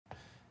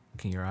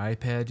Can your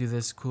iPad do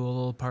this cool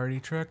little party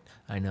trick?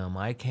 I know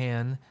mine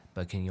can,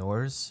 but can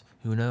yours?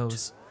 Who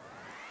knows?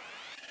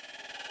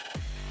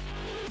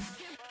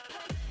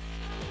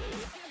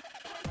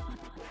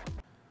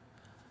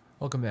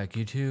 Welcome back,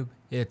 YouTube.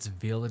 It's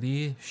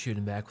VLD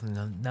shooting back with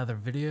another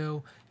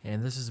video,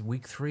 and this is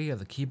week 3 of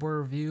the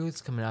keyboard review.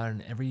 It's coming out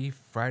on every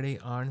Friday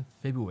on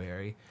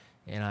February,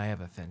 and I have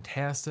a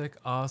fantastic,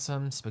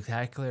 awesome,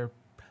 spectacular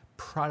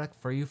product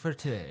for you for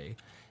today.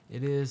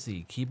 It is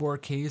the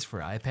keyboard case for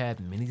iPad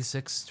Mini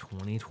 6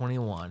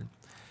 2021.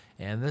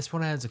 And this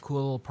one has a cool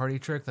little party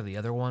trick that the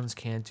other ones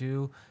can't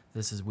do.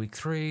 This is week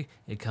 3.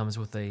 It comes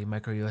with a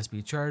micro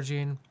USB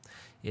charging.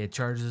 It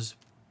charges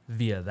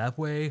via that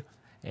way.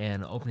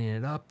 And opening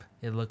it up,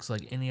 it looks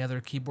like any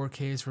other keyboard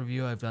case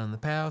review I've done in the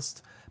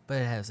past,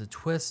 but it has a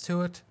twist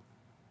to it.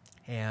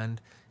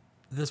 And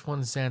this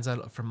one stands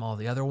out from all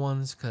the other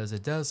ones because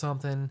it does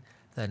something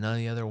that none of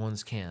the other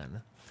ones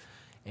can.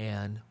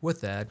 And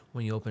with that,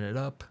 when you open it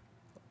up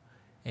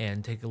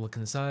and take a look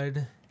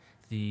inside,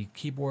 the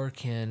keyboard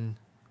can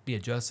be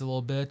adjusted a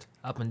little bit,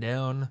 up and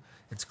down.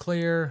 It's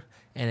clear,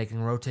 and it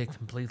can rotate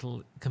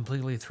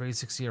completely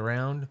 360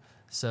 around.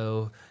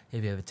 So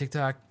if you have a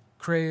TikTok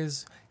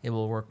craze, it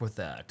will work with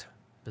that.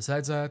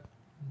 Besides that,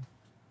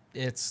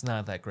 it's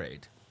not that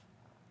great.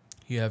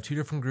 You have 2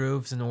 different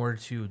grooves in order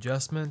to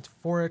adjustment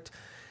for it,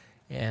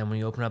 and when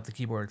you open up the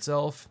keyboard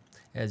itself,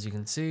 as you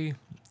can see,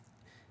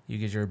 you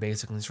get your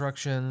basic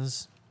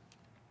instructions.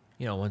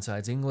 You know, one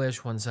side's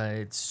English, one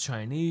side's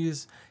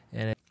Chinese,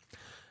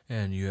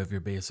 and you have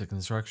your basic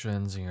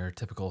instructions and your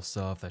typical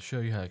stuff that show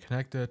you how to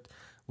connect it,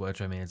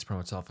 which I mean, it's pretty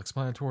much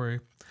self-explanatory.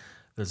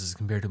 This is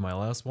compared to my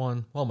last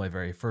one, well, my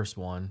very first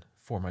one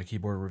for my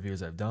keyboard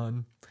reviews I've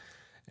done,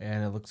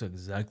 and it looks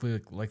exactly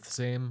like the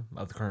same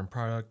of the current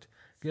product.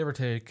 Give or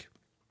take,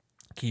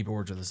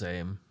 keyboards are the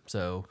same.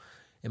 So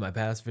in my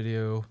past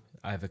video,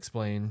 I've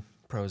explained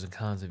pros and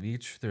cons of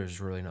each. There's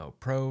really no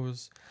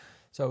pros,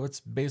 so it's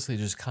basically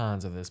just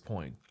cons at this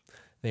point.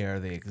 They are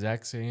the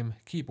exact same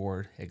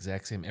keyboard,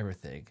 exact same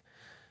everything.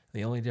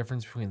 The only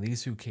difference between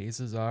these 2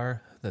 cases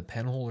are the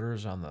pen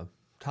holders on the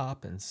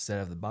top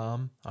instead of the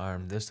bottom are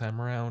this time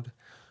around,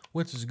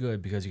 which is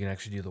good because you can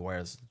actually do the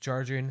wireless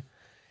charging.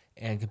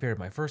 And compared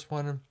to my first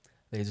one,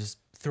 they just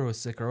threw a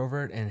sticker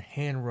over it and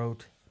hand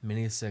wrote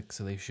Mini 6,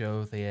 so they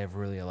show they have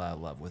really a lot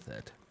of love with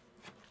it.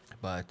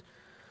 But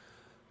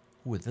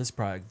with this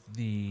product,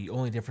 the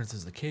only difference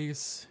is the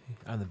case.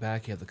 On the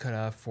back, you have the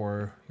cutoff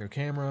for your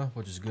camera,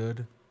 which is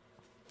good.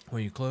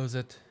 When you close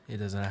it, it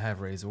does not have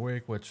raise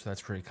awake, which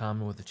that's pretty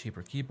common with the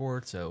cheaper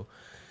keyboard, so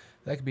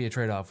that could be a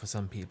trade-off for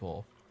some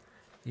people.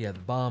 You have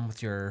the bottom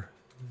with your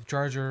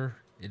charger.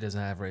 It doesn't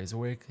have raise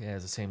awake. It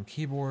has the same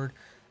keyboard.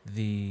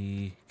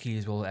 The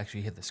keys will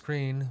actually hit the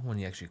screen when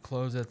you actually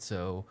close it,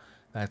 so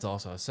that's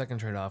also a second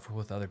trade-off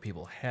with other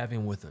people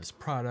having with those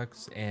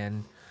products,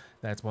 and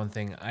that's one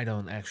thing I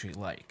don't actually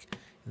like.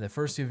 The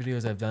first 2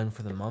 videos I've done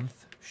for the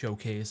month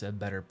showcase a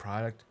better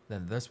product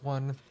than this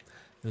one.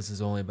 This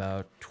is only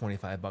about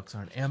 25 bucks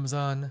on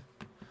Amazon.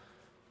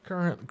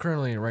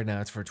 Currently, right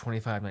now, it's for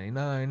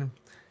 $25.99,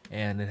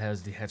 and it has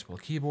a detachable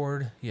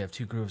keyboard. You have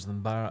 2 grooves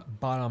on the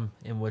bottom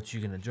in which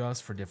you can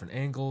adjust for different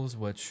angles,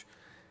 which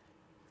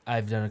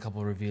I've done a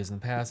couple of reviews in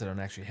the past. I don't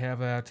actually have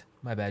that.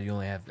 My bad, you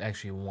only have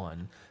actually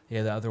 1.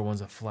 Yeah, the other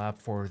one's a flap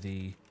for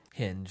the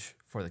hinge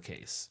for the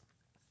case.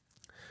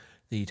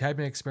 The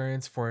typing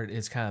experience for it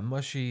is kind of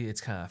mushy,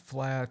 it's kind of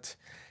flat,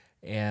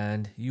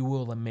 and you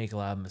will make a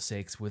lot of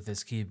mistakes with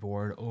this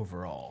keyboard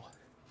overall.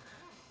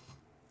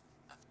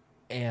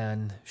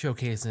 And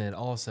showcasing it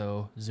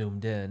also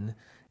zoomed in,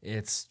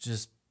 it's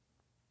just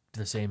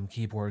the same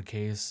keyboard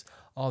case.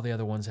 All the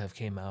other ones have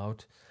came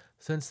out.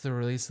 Since the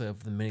release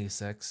of the Mini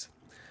 6,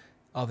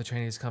 all the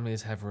Chinese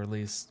companies have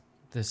released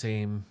the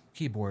same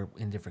keyboard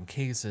in different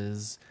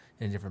cases,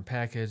 in a different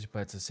package,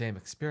 but it's the same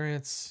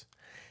experience.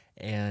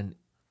 And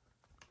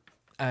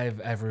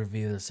I've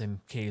reviewed the same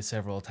case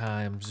several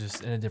times,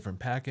 just in a different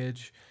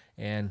package,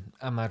 and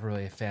I'm not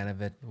really a fan of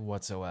it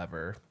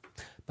whatsoever.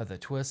 But the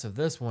twist of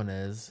this one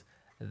is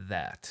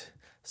that.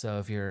 So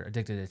if you're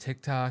addicted to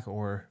TikTok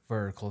or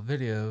vertical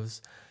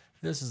videos,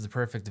 this is the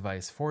perfect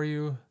device for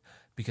you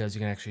because you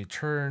can actually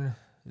turn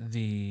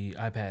the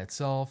iPad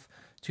itself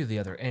to the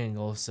other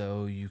angle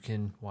so you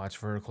can watch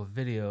vertical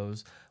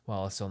videos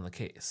while it's still in the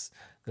case.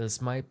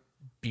 This might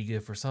be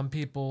good for some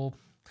people.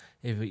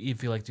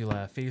 If you like to do a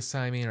lot of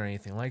FaceTiming or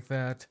anything like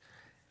that,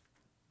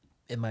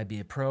 it might be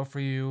a pro for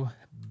you,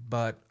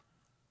 but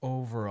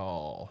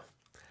overall,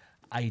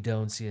 I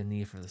don't see a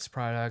need for this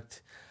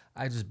product.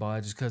 I just bought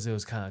it just because it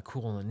was kind of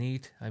cool and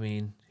neat. I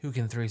mean, who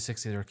can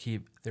 360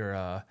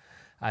 their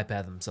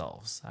iPad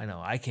themselves? I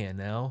know I can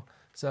now,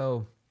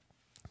 so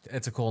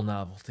it's a cool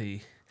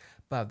novelty.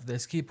 But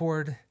this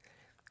keyboard,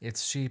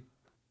 it's cheap,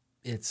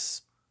 it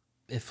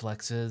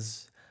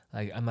flexes.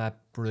 Like, I'm not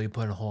really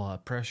putting a whole lot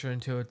of pressure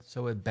into it,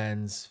 so it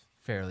bends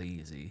fairly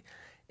easy.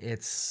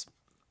 It's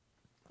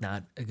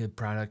not a good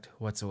product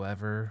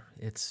whatsoever.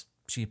 It's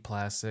cheap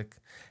plastic.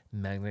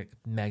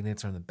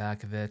 Magnets are on the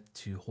back of it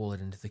to hold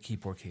it into the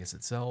keyboard case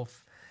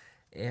itself.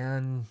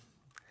 And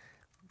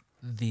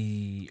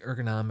the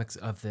ergonomics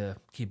of the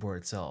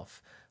keyboard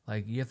itself.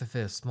 Like, you have to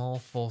fit a small,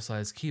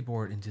 full-size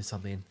keyboard into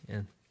something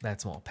in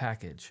that small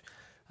package.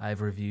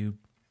 I've reviewed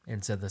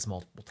and said this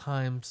multiple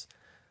times.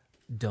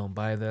 Don't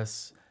buy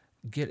this.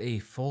 Get a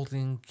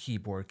folding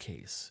keyboard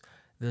case.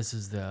 This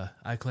is the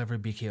iClever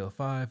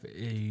BK05.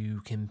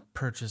 You can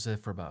purchase it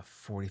for about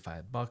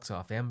 $45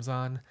 off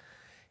Amazon,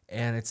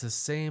 and it's the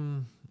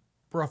same,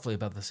 roughly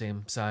about the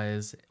same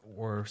size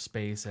or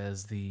space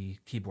as the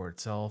keyboard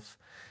itself,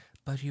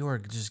 but you are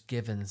just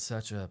given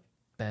such a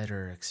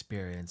better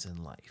experience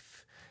in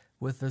life.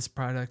 With this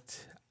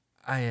product,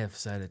 I have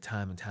said it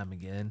time and time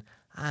again,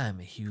 I'm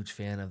a huge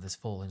fan of this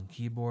folding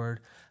keyboard.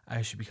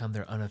 I should become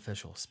their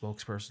unofficial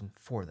spokesperson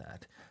for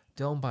that.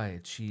 Don't buy a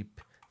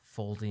cheap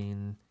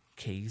folding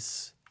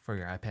case for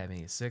your iPad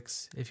mini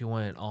 6. If you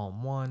want it all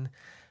in one,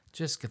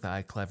 just get the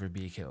iClever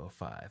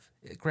BK05.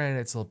 Granted,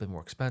 it's a little bit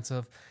more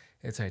expensive.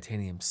 It's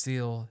titanium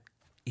steel.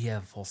 You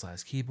have a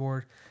full-size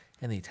keyboard,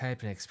 and the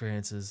typing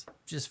experience is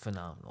just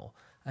phenomenal.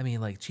 I mean,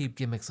 like, cheap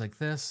gimmicks like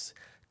this,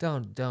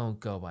 don't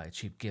go buy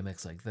cheap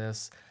gimmicks like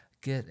this.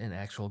 Get an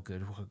actual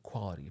good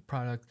quality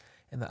product,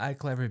 and the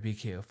iClever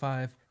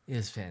BK05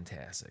 is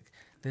fantastic.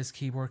 This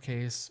keyboard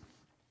case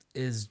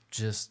is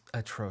just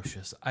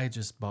atrocious. I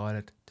just bought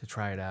it to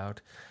try it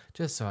out,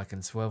 just so I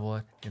can swivel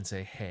it and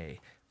say, hey,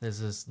 this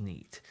is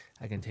neat.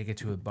 I can take it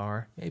to a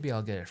bar. Maybe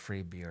I'll get a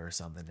free beer or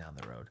something down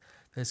the road.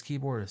 This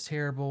keyboard is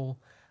terrible.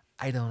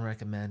 I don't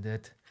recommend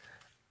it.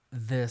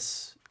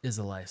 This is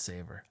a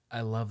lifesaver.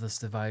 I love this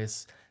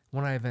device.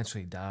 When I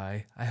eventually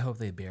die, I hope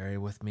they bury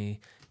it with me,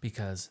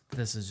 because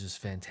this is just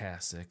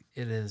fantastic.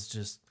 It is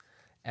just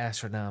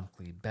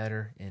astronomically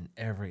better in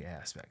every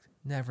aspect.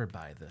 Never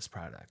buy this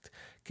product.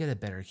 Get a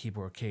better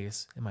keyboard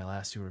case in my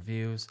last 2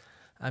 reviews.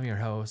 I'm your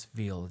host,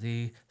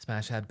 VLD.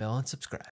 Smash that bell and subscribe.